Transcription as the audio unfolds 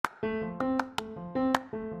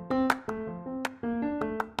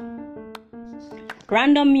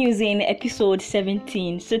Random Musing episode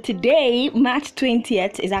 17. So today, March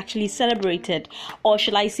 20th, is actually celebrated, or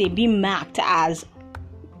shall I say, be marked as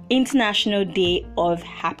International Day of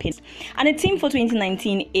Happiness. And the theme for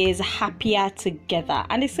 2019 is Happier Together.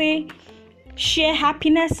 And they say, share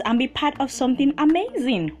happiness and be part of something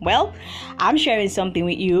amazing. Well, I'm sharing something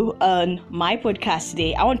with you on my podcast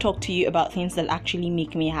today. I want to talk to you about things that actually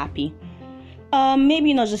make me happy.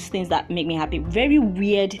 Maybe not just things that make me happy, very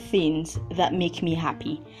weird things that make me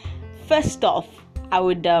happy. First off, I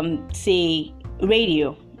would say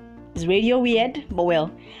radio. Is radio weird? But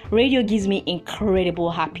well, radio gives me incredible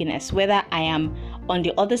happiness. Whether I am on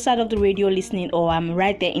the other side of the radio listening or I'm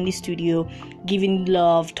right there in the studio giving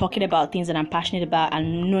love, talking about things that I'm passionate about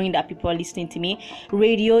and knowing that people are listening to me,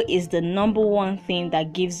 radio is the number one thing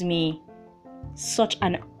that gives me such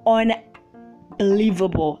an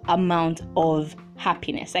unbelievable amount of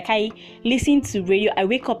happiness. Like, I listen to radio, I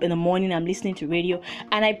wake up in the morning, I'm listening to radio,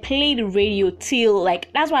 and I play the radio till,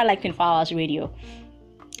 that's why I like 24 hours radio.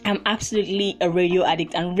 I'm absolutely a radio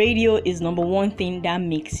addict, and radio is number one thing that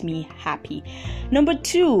makes me happy. Number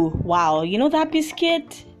two, wow, you know that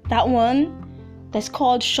biscuit, that one that's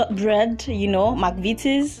called shortbread,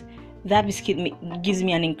 McVitie's? That biscuit gives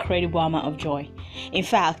me an incredible amount of joy. In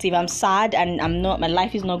fact, if I'm sad and my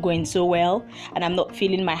life is not going so well and I'm not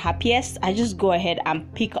feeling my happiest, I just go ahead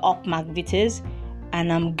and pick up McVitie's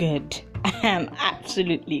and I'm good. I'm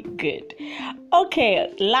absolutely good.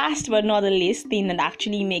 Okay, last but not the least thing that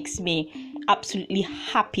actually makes me absolutely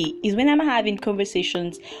happy is when I'm having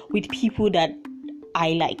conversations with people that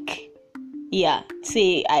I like. Yeah,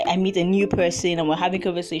 say I meet a new person and we're having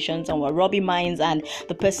conversations and we're rubbing minds and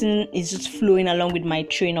the person is just flowing along with my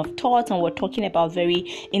train of thought and we're talking about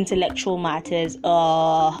very intellectual matters.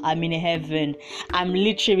 I'm in heaven. I'm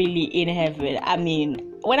literally in heaven. I mean,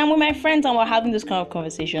 when I'm with my friends and we're having those kind of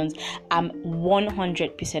conversations, I'm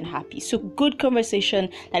 100% happy. So good conversation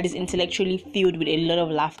that is intellectually filled with a lot of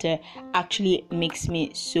laughter actually makes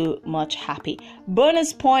me so much happy.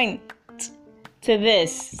 Bonus point to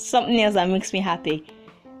this, something else that makes me happy,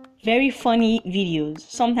 very funny videos.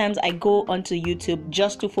 Sometimes I go onto YouTube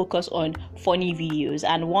just to focus on funny videos,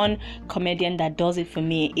 and one comedian that does it for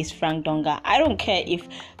me is Frank Donga. I don't care if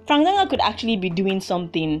Frank Donga could actually be doing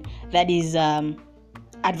something that is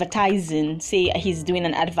advertising, say he's doing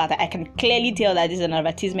an advert. I can clearly tell that this is an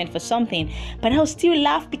advertisement for something, but I'll still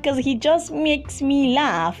laugh because he just makes me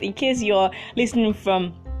laugh. In case you're listening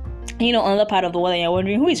from another part of the world and you're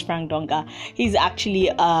wondering who is Frank Donga, he's actually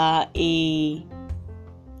an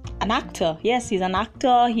actor. Yes, he's an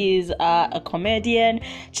actor. He's a comedian.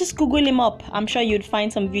 Just Google him up. I'm sure you'd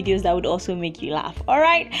find some videos that would also make you laugh. All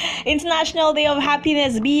right, International Day of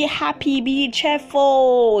Happiness. Be happy, be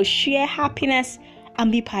cheerful, share happiness,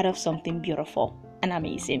 and be part of something beautiful and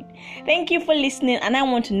amazing. Thank you for listening, and I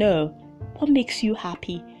want to know, what makes you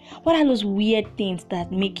happy? What are those weird things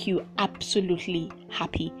that make you absolutely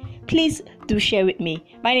happy? Please do share with me.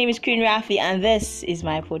 My name is Queen Rafi, and this is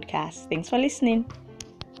my podcast. Thanks for listening.